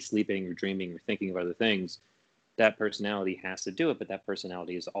sort of be sleeping or dreaming or thinking of other things. That personality has to do it, but that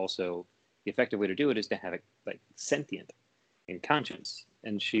personality is also, the effective way to do it is to have it like sentient and conscious.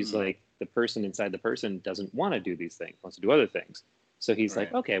 And she's like, the person inside the person doesn't want to do these things, wants to do other things. So he's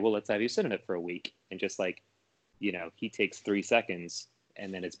like, okay, well, let's have you sit in it for a week. And just like, he takes 3 seconds,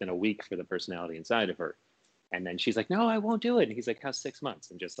 and then it's been a week for the personality inside of her. And then she's like, no, I won't do it. And he's like, how's 6 months?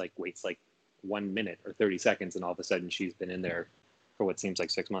 And just like waits like 1 minute or 30 seconds. And all of a sudden she's been in there for what seems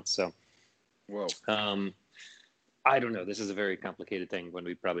like 6 months. So, whoa. I don't know. This is a very complicated thing when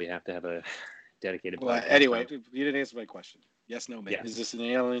we probably have to have a dedicated. Well, anyway, you didn't answer my question. Yes, no, maybe. Yeah. Is this an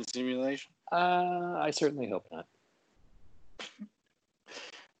alien simulation? I certainly hope not.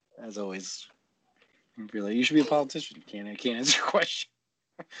 As always, really, you should be a politician. I can't answer your question.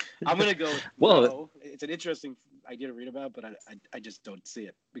 I'm gonna go. Well, no. It's an interesting idea to read about, but I just don't see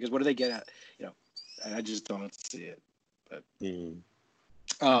it, because what do they get at? I just don't see it. But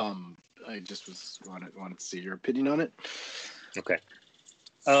I just wanted to see your opinion on it. Okay.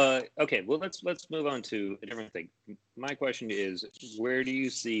 Okay. Well, let's move on to a different thing. My question is, where do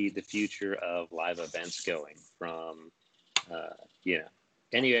you see the future of live events going from,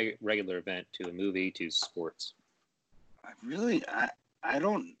 any regular event to a movie to sports? I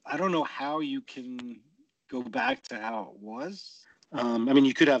don't know how you can go back to how it was. I mean,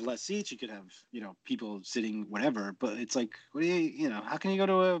 you could have less seats, you could have, people sitting, whatever, but it's like, what do how can you go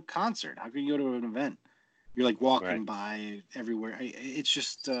to a concert? How can you go to an event? You're like walking by everywhere. It's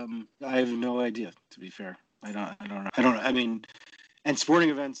just, I have no idea, to be fair. I don't know. I mean, and sporting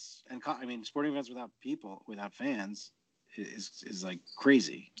events without people, without fans is like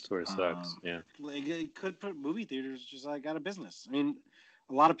crazy. Sort of sucks. Yeah. Like it could put movie theaters just like out of business. I mean,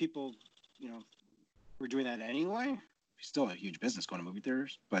 a lot of people, were doing that anyway. Still a huge business going to movie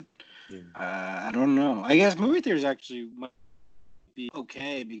theaters, but I don't know. I guess movie theaters actually might be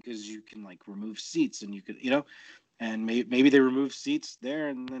okay because you can like remove seats, and you could, and maybe they remove seats there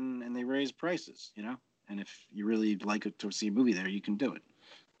and they raise prices, and if you really like it to see a movie there, you can do it.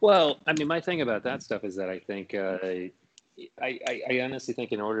 Well, I mean, my thing about that stuff is that I think I honestly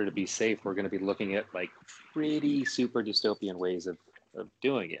think in order to be safe, we're going to be looking at like pretty super dystopian ways of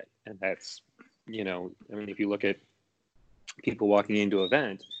doing it, and that's I mean, if you look at people walking into an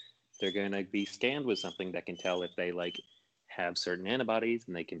event, they're going to be scanned with something that can tell if they like have certain antibodies,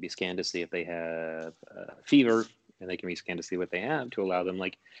 and they can be scanned to see if they have fever, and they can be scanned to see what they have to allow them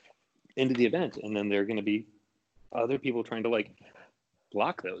like into the event. And then there are going to be other people trying to like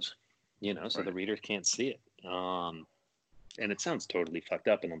block those, so the readers can't see it. And it sounds totally fucked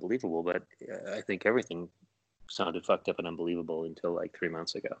up and unbelievable, but I think everything sounded fucked up and unbelievable until like 3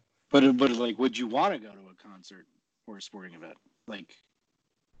 months ago. But like, would you want to go to a concert or a sporting event? Like,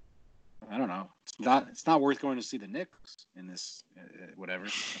 I don't know. It's not worth going to see the Knicks in this whatever.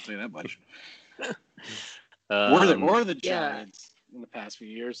 I'll tell you that much. Or the Giants in the past few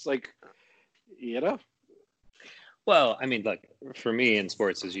years. Like, Well, I mean, look, for me in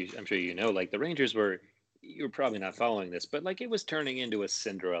sports, I'm sure you know, like the Rangers you're probably not following this, but like it was turning into a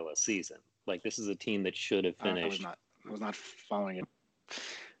Cinderella season. Like this is a team that should have I was finished. not. I was not following it.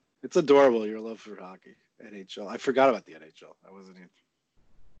 It's adorable, your love for hockey, NHL. I forgot about the NHL. I wasn't even. It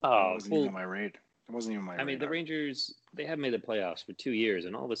Oh, wasn't even well, on my radar. It wasn't even my I mean, the radar. Rangers, they haven't made the playoffs for 2 years,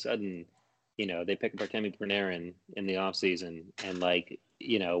 and all of a sudden, they pick up Artemi Panarin in the offseason, and like,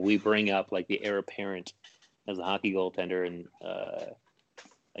 we bring up like the heir apparent as a hockey goaltender, and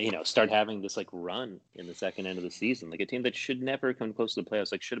start having this like run in the second end of the season. Like a team that should never come close to the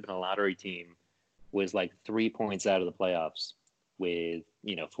playoffs, like should have been a lottery team, was like 3 points out of the playoffs with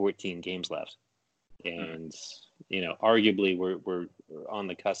 14 games left, and arguably we're on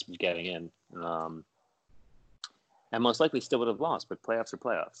the cusp of getting in. And most likely still would have lost, but playoffs are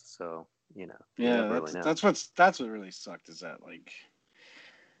playoffs. So, you Yeah, never really know. that's what really sucked is that like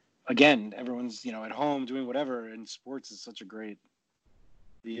again, everyone's, at home doing whatever, and sports is such a great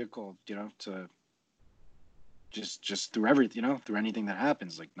vehicle, to just through everything, through anything that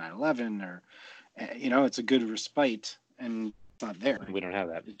happens, like 9/11 or, it's a good respite, and it's not there. We don't have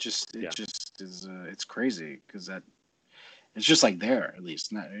that. It just is, it's crazy because it's just like there, at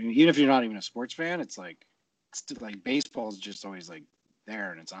least. Even if you're not even a sports fan, it's like baseball is just always like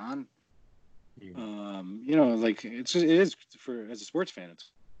there and it's on. Like it is for as a sports fan,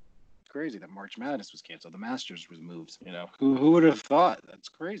 it's crazy that March Madness was canceled, the Masters was moved. Who would have thought? That's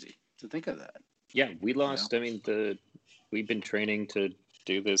crazy to think of that. Yeah, we lost. I mean, we've been training to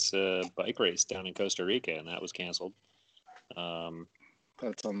do this bike race down in Costa Rica, and that was canceled.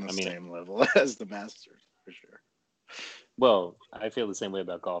 That's on the same level as the Masters for sure. Well, I feel the same way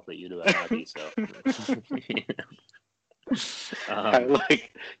about golf that you do about hockey. So, I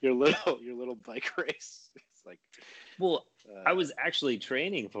like your little bike race. It's like, well, I was actually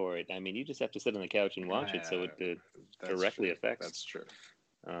training for it. I mean, you just have to sit on the couch and watch it, so it directly affects. That's true.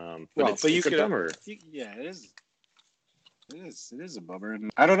 But it's a bummer. Yeah, it is. It is a bummer,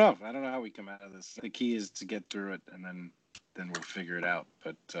 and I don't know how we come out of this. The key is to get through it, and then we'll figure it out.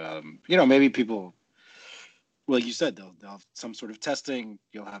 But maybe people, like you said, they'll have some sort of testing.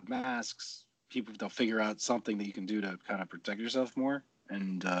 You'll have masks. They'll figure out something that you can do to kind of protect yourself more.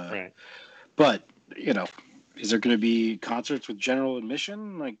 And right. But is there going to be concerts with general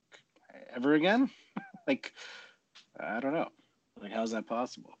admission like ever again? Like, I don't know. Like, how's that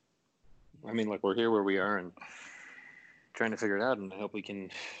possible? I mean, like, we're here where we are and trying to figure it out, and I hope we can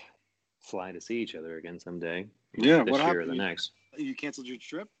fly to see each other again someday. Yeah, this year or the next. You canceled your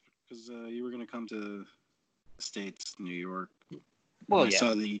trip because you were going to come to the States, New York. Well, I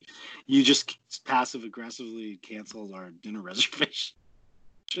saw you just passive aggressively canceled our dinner reservation.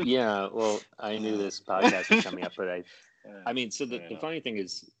 Yeah, well, I knew this podcast was coming up, but I mean, so the funny thing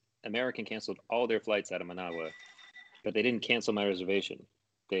is, American canceled all their flights out of Managua, but they didn't cancel my reservation.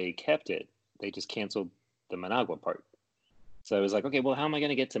 They kept it. They just canceled the Managua part. So I was like, okay, well, how am I going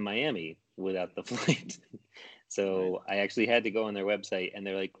to get to Miami without the flight? So I actually had to go on their website, and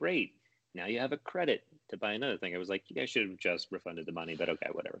they're like, great, now you have a credit to buy another thing. I was like, you guys should have just refunded the money, but okay,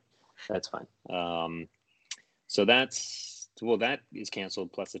 whatever. That's fine. So that is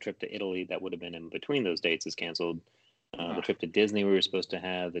canceled, plus the trip to Italy that would have been in between those dates is canceled. The trip to Disney we were supposed to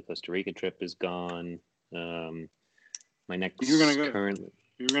have, the Costa Rica trip is gone. My next You were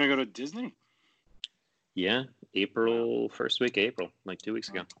gonna go to Disney? Yeah, first week of April, like 2 weeks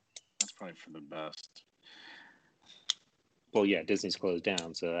ago. That's probably for the best. Well, yeah, Disney's closed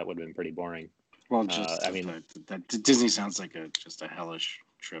down, so that would have been pretty boring. Well, that Disney sounds like just a hellish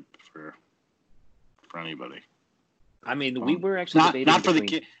trip for anybody. I mean, we were actually debating not for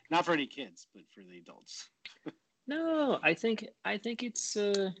not for any kids, but for the adults. No, I think it's.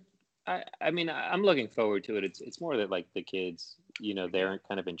 I mean, I'm looking forward to it. It's more that like the kids, they're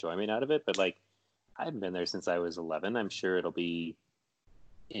kind of enjoyment out of it. But like, I haven't been there since I was 11. I'm sure it'll be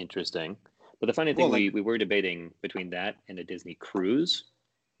interesting. But the funny thing, we were debating between that and a Disney cruise,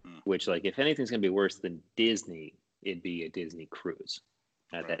 which like if anything's gonna be worse than Disney, it'd be a Disney cruise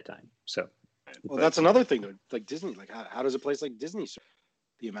at that time. So. Well, that's another thing though. Like Disney, like how does a place like Disney serve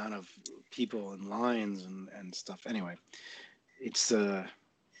the amount of people and lines and stuff? Anyway, it's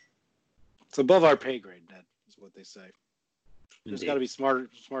above our pay grade. That is what they say. There's got to be smarter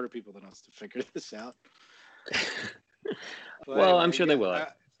people than us to figure this out. Well, I'm sure they will.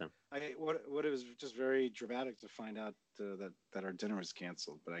 What it was just very dramatic to find out that our dinner was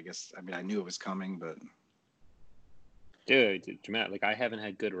canceled. But I knew it was coming, but. Dude, dramatic. Like I haven't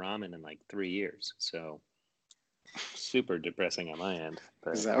had good ramen in like 3 years, so super depressing on my end.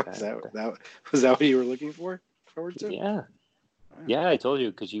 But was that what you were looking forward to? Yeah, yeah. I told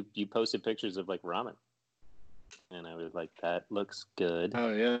you because you posted pictures of like ramen. And I was like, that looks good.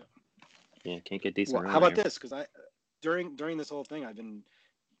 Oh yeah. Yeah, can't get decent. Well, how about this? Because during this whole thing, I've been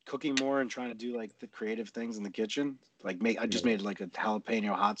cooking more and trying to do like the creative things in the kitchen. Like I just made like a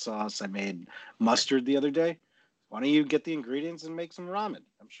jalapeno hot sauce. I made mustard the other day. Why don't you get the ingredients and make some ramen?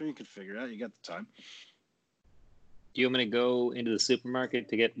 I'm sure you could figure it out. You got the time. Do you want me to go into the supermarket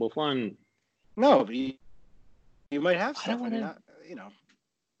to get one? No, but you might have stuff. I mean, you know.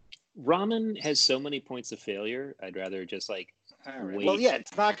 Ramen has so many points of failure. I'd rather just like wait. Well, yeah,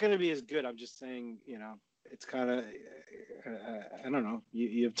 it's not going to be as good. I'm just saying, you know, it's kind of, I don't know.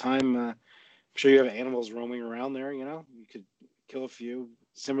 You have time. I'm sure you have animals roaming around there. You know, you could kill a few,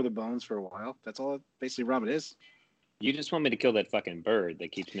 simmer the bones for a while. That's all basically ramen is. You just want me to kill that fucking bird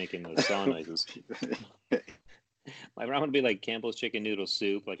that keeps making those saw noises. My ramen would be like Campbell's chicken noodle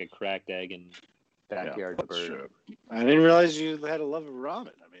soup, like a cracked egg and backyard bird. True. I didn't realize you had a love of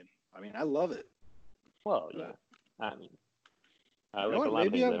ramen. I mean, I love it. Well, yeah. I mean, I like a lot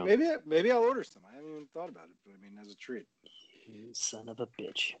of things. Maybe I'll order some. I haven't even thought about it, but I mean, as a treat. You son of a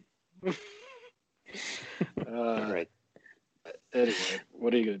bitch. Right. Anyway,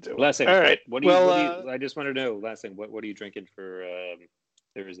 what are you gonna do? Last thing. All right. What do you? I just want to know. Last thing. What are you drinking for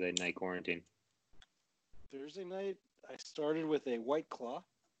Thursday night quarantine? Thursday night, I started with a White Claw,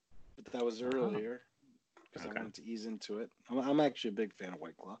 but that was earlier because I wanted to ease into it. I'm actually a big fan of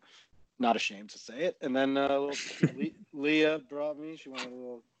White Claw. Not ashamed to say it. And then Leah brought me. She wanted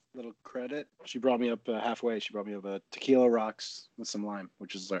a little credit. She brought me up halfway. She brought me up a Tequila Rocks with some lime,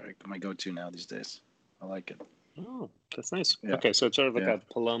 which is like my go-to now these days. I like it. Oh, that's nice. Yeah. Okay, so it's sort of like a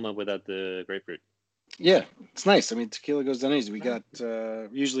Paloma without the grapefruit. Yeah, it's nice. I mean, tequila goes down easy. We got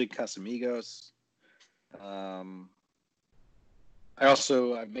usually Casamigos. I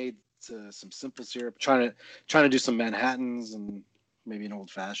made some simple syrup. Trying to do some Manhattans and maybe an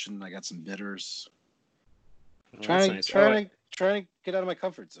old fashioned. I got some bitters. Trying to get out of my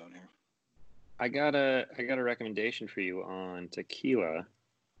comfort zone here. I got a recommendation for you on tequila.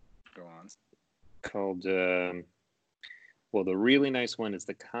 Go on. Called the really nice one is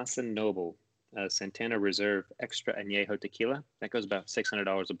the Casa Noble Santana Reserve Extra Añejo Tequila. That goes about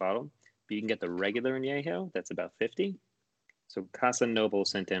 $600 a bottle. But you can get the regular Añejo. That's about $50. So Casa Noble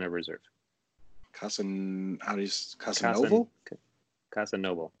Santana Reserve. Casa Noble? Casa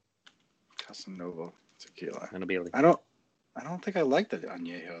Noble. Casa Noble Tequila. That'll be I don't think I like the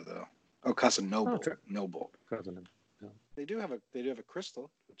Añejo though. Oh, Casa Noble. Oh, Noble. Casa Noble. No. They do have a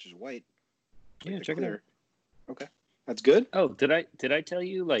crystal, which is white. Yeah, check it out. Okay, that's good. Oh, did I tell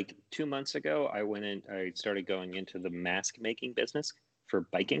you like 2 months ago I started going into the mask making business for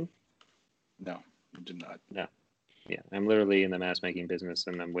biking? No, I did not. No. Yeah, I'm literally in the mask making business,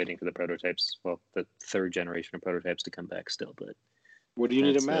 and I'm waiting for the prototypes. Well, the third generation of prototypes to come back still. But what do you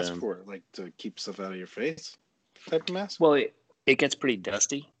need a mask for? Like to keep stuff out of your face? Type of mask? Well, it gets pretty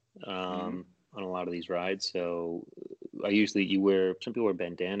dusty on a lot of these rides. So some people wear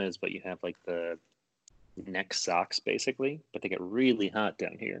bandanas, but you have like the neck socks basically, but they get really hot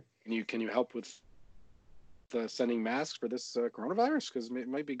down here. Can you help with sending masks for this coronavirus? Because it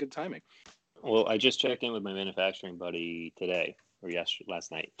might be good timing. Well, I just checked in with my manufacturing buddy today or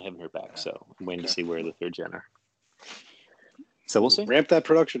last night. I haven't heard back, so I'm waiting to see where the third gen are. So we'll see. Ramp that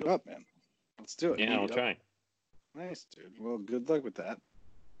production up, man. Let's do it. Yeah, I'll try. Nice, dude. Well, good luck with that.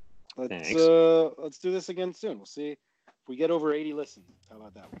 Thanks. Let's do this again soon. We'll see if we get over 80 listens. How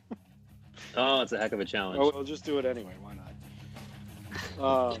about that one? Oh, it's a heck of a challenge. Oh, we'll just do it anyway. Why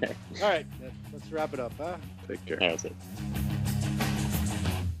not? Okay. All right. Let's wrap it up, huh? Take care. That's it.